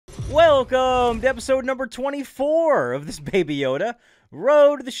Welcome to episode number 24 of this Baby Yoda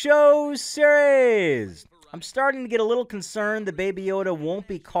Road to the Show series. I'm starting to get a little concerned that Baby Yoda won't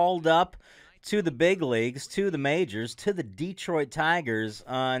be called up to the big leagues, to the majors, to the Detroit Tigers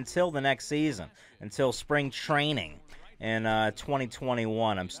until the next season, until spring training in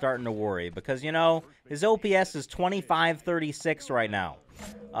 2021. I'm starting to worry because, you know, his OPS is 2536 right now.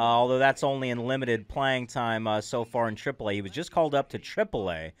 Although that's only in limited playing time so far in AAA. He was just called up to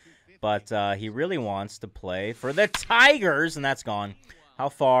AAA, but he really wants to play for the Tigers, and that's gone. How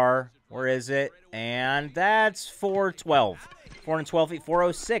far? Where is it? And that's 412. 412 feet,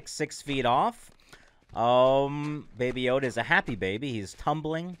 406, 6 feet off. Baby Yoda is a happy baby. He's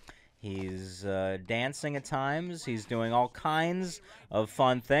tumbling. He's dancing at times. He's doing all kinds of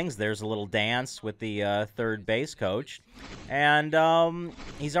fun things. There's a little dance with the third base coach. And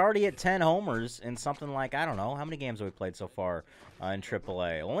he's already at 10 homers in something like, I don't know, how many games have we played so far in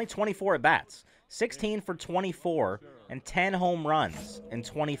AAA? Only 24 at-bats. 16 for 24 and 10 home runs in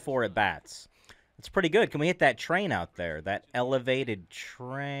 24 at-bats. It's pretty good. Can we hit that train out there? That elevated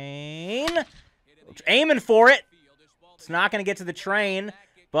train? Aiming for it. It's not going to get to the train.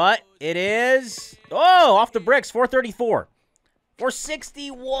 But it is, oh, off the bricks, 434.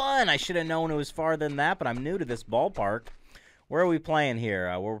 461. I should have known it was farther than that, but I'm new to this ballpark. Where are we playing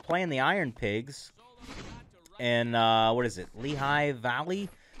here? We're playing the Iron Pigs in, what is it, Lehigh Valley?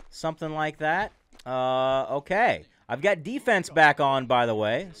 Something like that. Okay. I've got defense back on, by the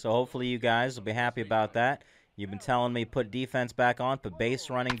way, so hopefully you guys will be happy about that. You've been telling me put defense back on, put base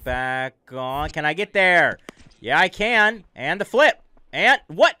running back on. Can I get there? Yeah, I can. And the flip. And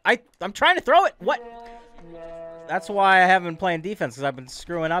what? I'm trying to throw it. What? That's why I haven't been playing defense, because I've been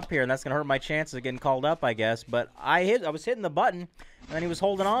screwing up here, and that's going to hurt my chances of getting called up, I guess. But I was hitting the button, and then he was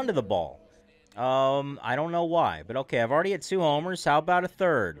holding on to the ball. I don't know why. But, okay, I've already hit 2 homers. How about a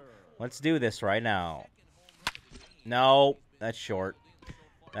third? Let's do this right now. No, that's short.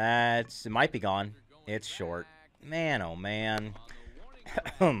 It might be gone. It's short. Man, oh, man.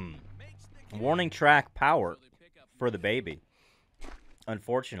 Warning track power for the baby.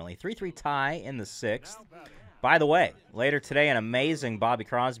 Unfortunately, 3-3 tie in the 6th. By the way, later today, an amazing Bobby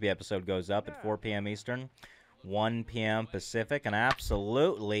Crosby episode goes up at 4 p.m. Eastern, 1 p.m. Pacific. An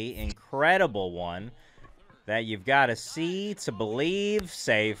absolutely incredible one that you've got to see to believe.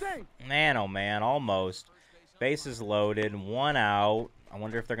 Safe. Man, oh man, almost. Bases loaded, 1 out. I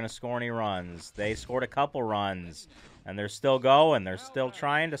wonder if they're going to score any runs. They scored a couple runs, and they're still going. They're still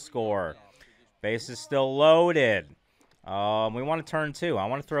trying to score. Bases still loaded. We want to turn 2. I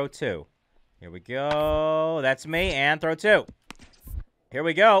want to throw 2. Here we go. That's me. And throw 2. Here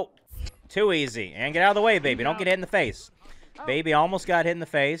we go. Too easy. And get out of the way, baby. Don't get hit in the face. Baby almost got hit in the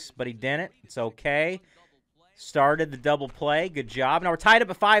face, but he didn't. It's okay. Started the double play. Good job. Now we're tied up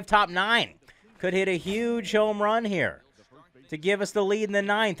at 5, top 9. Could hit a huge home run here to give us the lead in the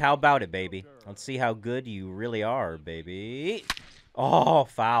 9th. How about it, baby? Let's see how good you really are, baby. Oh,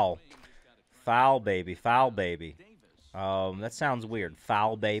 foul. Foul, baby. Foul, baby. That sounds weird.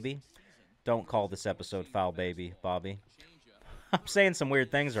 Foul baby. Don't call this episode foul baby, Bobby. I'm saying some weird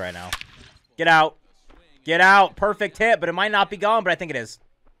things right now. Get out. Get out. Perfect hit, but it might not be gone, but I think it is.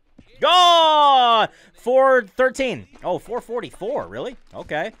 Gone! 413. Oh, 444. Really?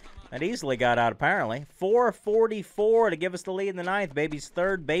 Okay. That easily got out, apparently. 444 to give us the lead in the 9th. Baby's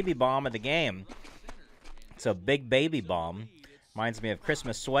 3rd baby bomb of the game. It's a big baby bomb. Reminds me of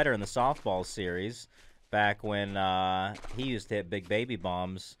Christmas Sweater in the softball series. Back when he used to hit big baby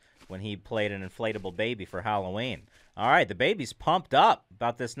bombs when he played an inflatable baby for Halloween. All right, the baby's pumped up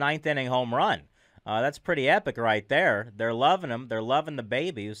about this 9th inning home run. That's pretty epic right there. They're loving him. They're loving the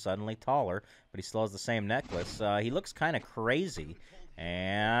baby, who's suddenly taller, but he still has the same necklace. He looks kind of crazy.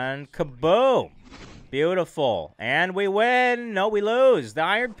 And kaboom. Beautiful. And we win. No, we lose. The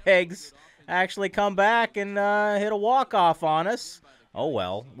Iron Pigs actually come back and hit a walk-off on us. Oh,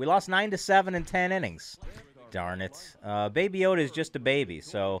 well. We lost 9-7 in 10 innings. Darn it. Baby Yoda is just a baby.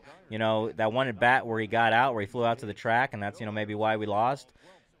 So, you know, that one at bat where he got out, where he flew out to the track, and that's, you know, maybe why we lost.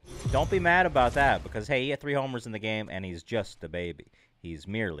 Don't be mad about that because, hey, he had 3 homers in the game, and he's just a baby. He's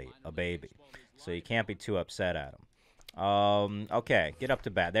merely a baby. So you can't be too upset at him. Okay, get up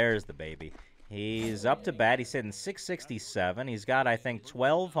to bat. There's the baby. He's up to bat. He's hitting .667. He's got, I think,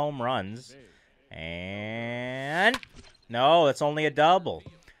 12 home runs. And no, it's only a double.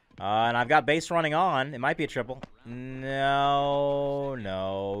 And I've got base running on. It might be a triple. No,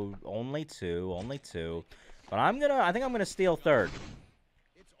 only two. But I think I'm gonna steal third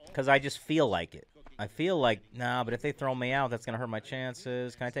because I just feel like it. I feel like, nah, but if they throw me out, that's gonna hurt my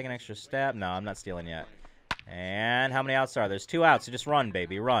chances. Can I take an extra step? No, I'm not stealing yet. And how many outs are there? There's 2 outs, so just run,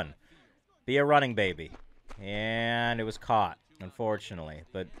 baby, run. Be a running baby. And it was caught, unfortunately.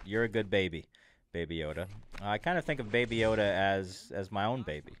 But you're a good baby, Baby Yoda. I kind of think of Baby Yoda as my own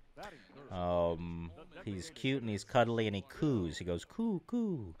baby. He's cute and he's cuddly and he coos. He goes, coo,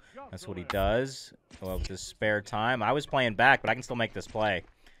 coo. That's what he does with his spare time. I was playing back, but I can still make this play.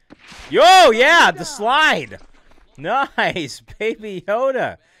 Yo, yeah, the slide. Nice. Baby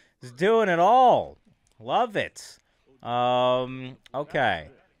Yoda is doing it all. Love it. Okay.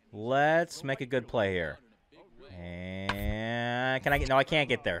 Let's make a good play here. And can I get... No, I can't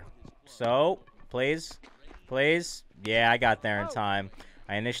get there. So, please. Please. Yeah, I got there in time.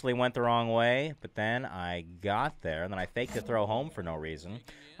 I initially went the wrong way, but then I got there, and then I faked the throw home for no reason.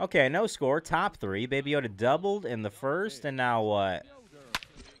 Okay, no score. Top 3. Baby Yoda doubled in the first, and now what?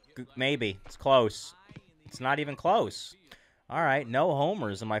 Maybe. It's close. It's not even close. All right, no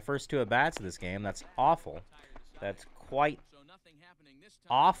homers in my first 2 at-bats of this game. That's awful. That's quite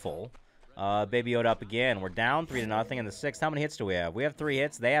awful. Baby Yoda up again. We're down 3-0 in the 6th. How many hits do we have? We have 3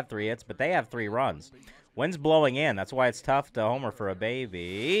 hits. They have 3 hits, but they have 3 runs. Wind's blowing in. That's why it's tough to homer for a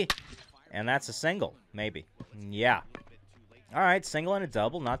baby. And that's a single, maybe. Yeah. All right, single and a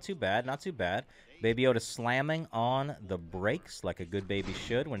double. Not too bad, not too bad. Baby Yoda slamming on the brakes like a good baby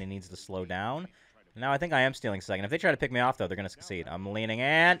should when he needs to slow down. Now I think I am stealing second. If they try to pick me off, though, they're going to succeed. I'm leaning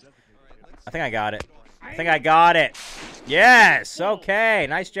in. I think I got it. I think I got it. Yes. Okay.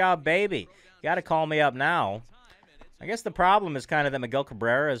 Nice job, baby. You got to call me up now. I guess the problem is kind of that Miguel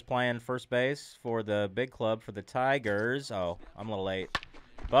Cabrera is playing first base for the big club for the Tigers. Oh, I'm a little late.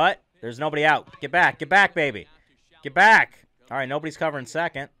 But there's nobody out. Get back. Get back, baby. Get back. All right, nobody's covering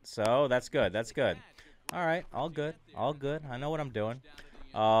second, so that's good. That's good. All right, all good. All good. I know what I'm doing.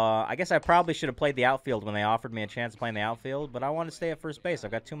 I guess I probably should have played the outfield when they offered me a chance to play in the outfield, but I want to stay at first base. I've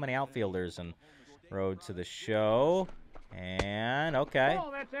got too many outfielders in Road to the Show. And, okay.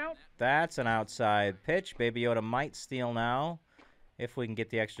 That's an outside pitch. Baby Yoda might steal now if we can get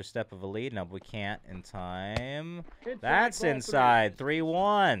the extra step of a lead. No, but we can't in time. That's inside.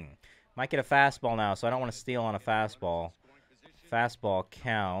 3-1. Might get a fastball now, so I don't want to steal on a fastball. Fastball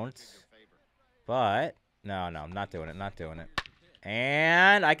count. But, no, I'm not doing it. Not doing it.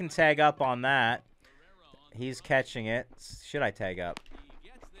 And I can tag up on that. He's catching it. Should I tag up?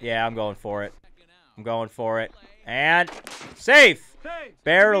 Yeah, I'm going for it. I'm going for it. And safe!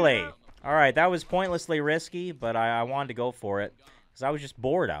 Barely. All right, that was pointlessly risky, but I wanted to go for it because I was just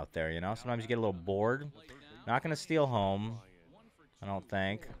bored out there, you know? Sometimes you get a little bored. Not going to steal home, I don't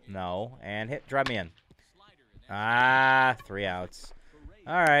think. No. And drive me in. Ah, 3 outs.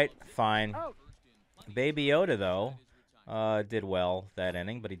 All right, fine. Baby Yoda, though, did well that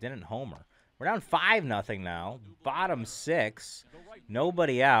inning, but he didn't homer. We're down 5-0 now. Bottom 6.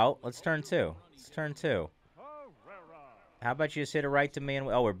 Nobody out. Let's turn 2. Let's turn 2. How about you just hit it right to me? And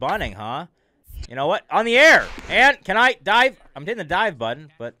oh, we're bunting, huh? You know what? On the air. And can I dive? I'm hitting the dive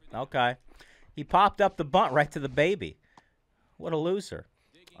button, but okay. He popped up the bunt right to the baby. What a loser.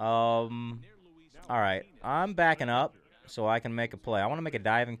 All right. I'm backing up so I can make a play. I want to make a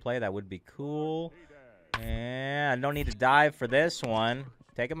diving play. That would be cool. And I don't need to dive for this one.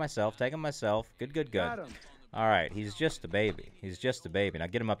 Take it myself. Take it myself. Good, good, good. All right. He's just a baby. He's just a baby. Now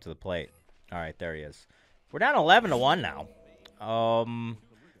get him up to the plate. All right. There he is. We're down 11-1 now.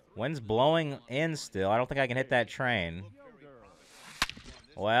 Wind's blowing in still. I don't think I can hit that train.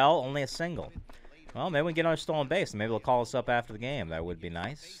 Well, only a single. Well, maybe we can get another stolen base. Maybe they'll call us up after the game. That would be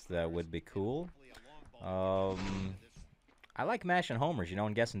nice. That would be cool. I like mashing homers, you know,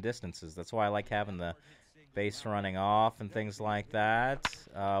 and guessing distances. That's why I like having the base running off and things like that.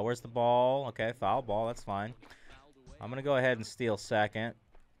 Where's the ball? Okay, foul ball. That's fine. I'm going to go ahead and steal second,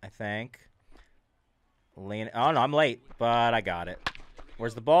 I think. Oh, no, I'm late, but I got it.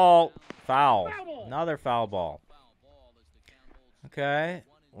 Where's the ball? Foul. Another foul ball. Okay.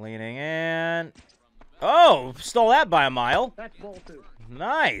 Leaning in. Oh, stole that by a mile.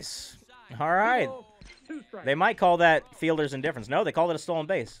 Nice. All right. They might call that fielder's indifference. No, they called it a stolen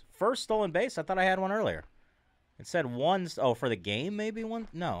base. First stolen base? I thought I had one earlier. It said one. Oh, for the game, maybe one?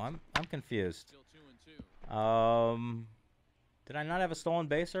 No, I'm confused. Did I not have a stolen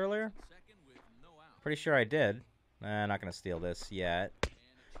base earlier? Pretty sure I did. Not going to steal this yet.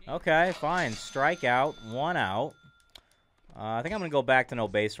 Okay, fine. Strikeout. 1 out. I think I'm going to go back to no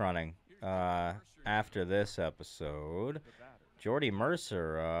base running after this episode. Jordy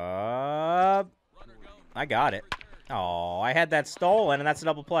Mercer up. I got it. Oh, I had that stolen, and that's a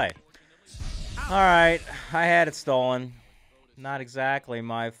double play. All right, I had it stolen. Not exactly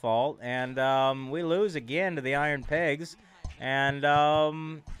my fault. And we lose again to the Iron Pigs. And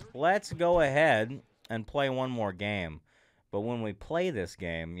let's go ahead and play one more game. But when we play this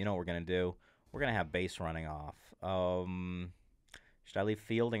game, you know what we're going to do? We're going to have base running off. Should I leave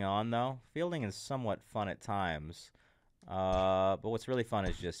fielding on, though? Fielding is somewhat fun at times. But what's really fun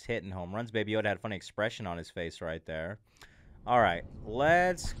is just hitting home runs. Baby Yoda had a funny expression on his face right there. All right,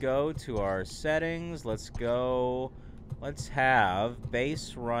 let's go to our settings. Let's have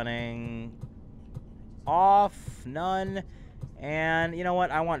base running off, none. And you know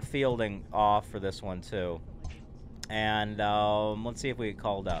what? I want fielding off for this one, too. And let's see if we get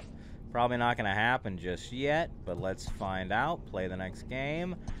called up. Probably not going to happen just yet, but let's find out. Play the next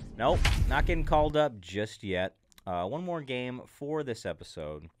game. Nope, not getting called up just yet. One more game for this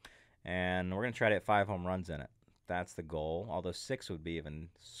episode, and we're going to try to hit 5 home runs in it. That's the goal, although 6 would be even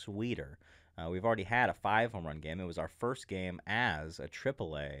sweeter. We've already had a 5 home run game. It was our first game as a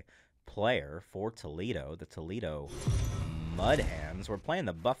AAA player for Toledo, the Toledo Mud Hens. We're playing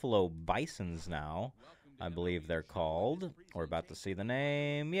the Buffalo Bisons now, I believe they're called. We're about to see the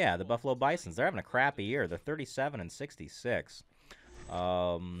name. Yeah, the Buffalo Bisons. They're having a crappy year. They're 37-66.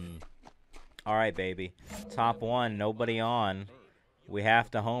 All right, baby. Top 1, nobody on. We have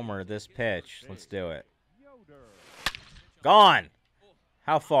to homer this pitch. Let's do it. Gone.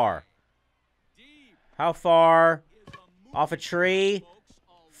 How far? How far? Off a tree.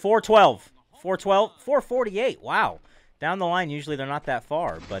 412. 412. 448. Wow. Down the line, usually they're not that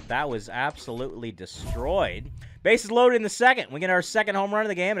far, but that was absolutely destroyed. Bases loaded in the second. We get our second home run of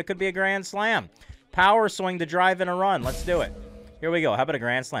the game, and it could be a grand slam. Power swing to drive in a run. Let's do it. Here we go. How about a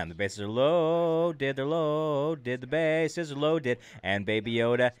grand slam? The bases are loaded. They're loaded. The bases are loaded. And Baby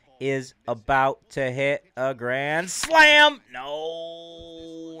Yoda is about to hit a grand slam.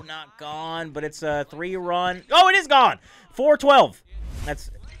 No, not gone, but it's a 3-run. Oh, it is gone. 412. That's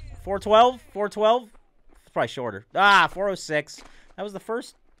 412. 412. It's probably shorter. 406. That was the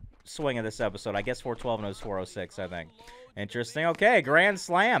first swing of this episode. I guess 412 and it was 406, I think. Interesting. Okay, grand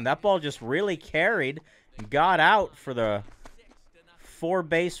slam. That ball just really carried and got out for the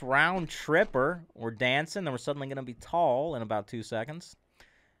 4-base round tripper. We're dancing, then we're suddenly going to be tall in about 2 seconds.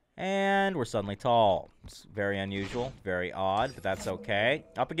 And we're suddenly tall. It's very unusual, very odd, but that's okay.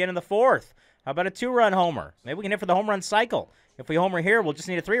 Up again in the 4th. How about a 2-run homer? Maybe we can hit for the home run cycle. If we homer here, we'll just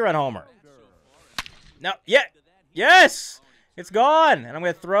need a 3-run homer. No, yeah, yes! It's gone. And I'm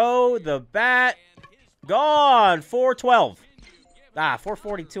going to throw the bat. Gone. 412.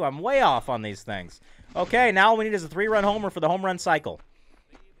 442. I'm way off on these things. Okay, now all we need is a 3-run homer for the home run cycle.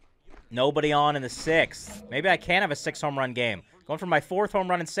 Nobody on in the 6th. Maybe I can have a 6 home run game. Going for my 4th home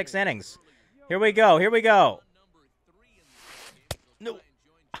run in 6 innings. Here we go. Here we go. No,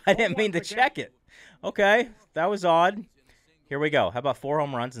 I didn't mean to check it. Okay, that was odd. Here we go. How about 4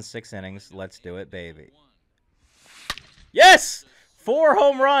 home runs in 6 innings? Let's do it, baby. Yes! 4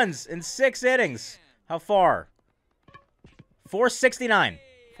 home runs in 6 innings. How far? 469.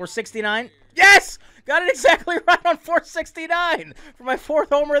 469. Yes! Got it exactly right on 469 for my 4th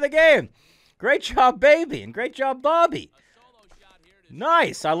homer of the game. Great job, baby, and great job, Bobby.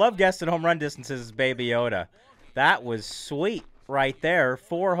 Nice. I love guessing home run distances, Baby Yoda. That was sweet right there.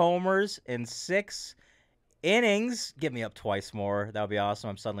 4 homers in 6 innings. Get me up twice more. That would be awesome.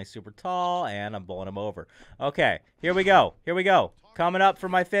 I'm suddenly super tall, and I'm bowling him over. Okay, here we go. Here we go. Coming up for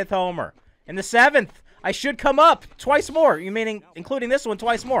my 5th homer. In the 7th, I should come up twice more. You meaning including this one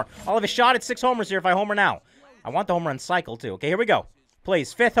twice more. I'll have a shot at 6 homers here if I homer now. I want the home run cycle, too. Okay, here we go.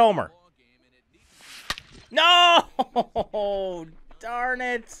 Please, 5th homer. No! Darn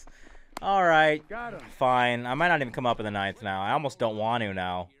it. All right. Fine. I might not even come up in the 9th now. I almost don't want to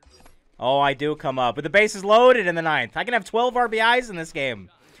now. Oh, I do come up. But the base is loaded in the 9th. I can have 12 RBIs in this game.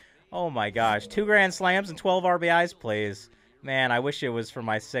 Oh, my gosh. 2 grand slams and 12 RBIs, please. Man, I wish it was for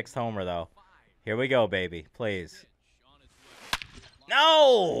my 6th homer, though. Here we go, baby. Please.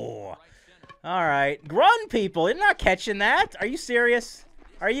 No! All right. Run, people. You're not catching that. Are you serious?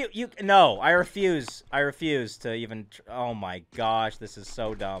 Are you no, I refuse. I refuse to even oh my gosh, this is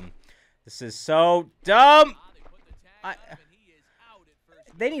so dumb. This is so dumb.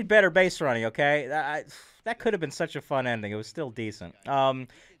 They need better base running, okay? That could have been such a fun ending. It was still decent. If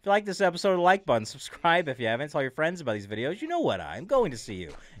you like this episode, the like button, subscribe if you haven't, tell your friends about these videos. You know what I'm going to see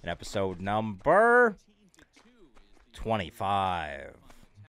you in episode number 25.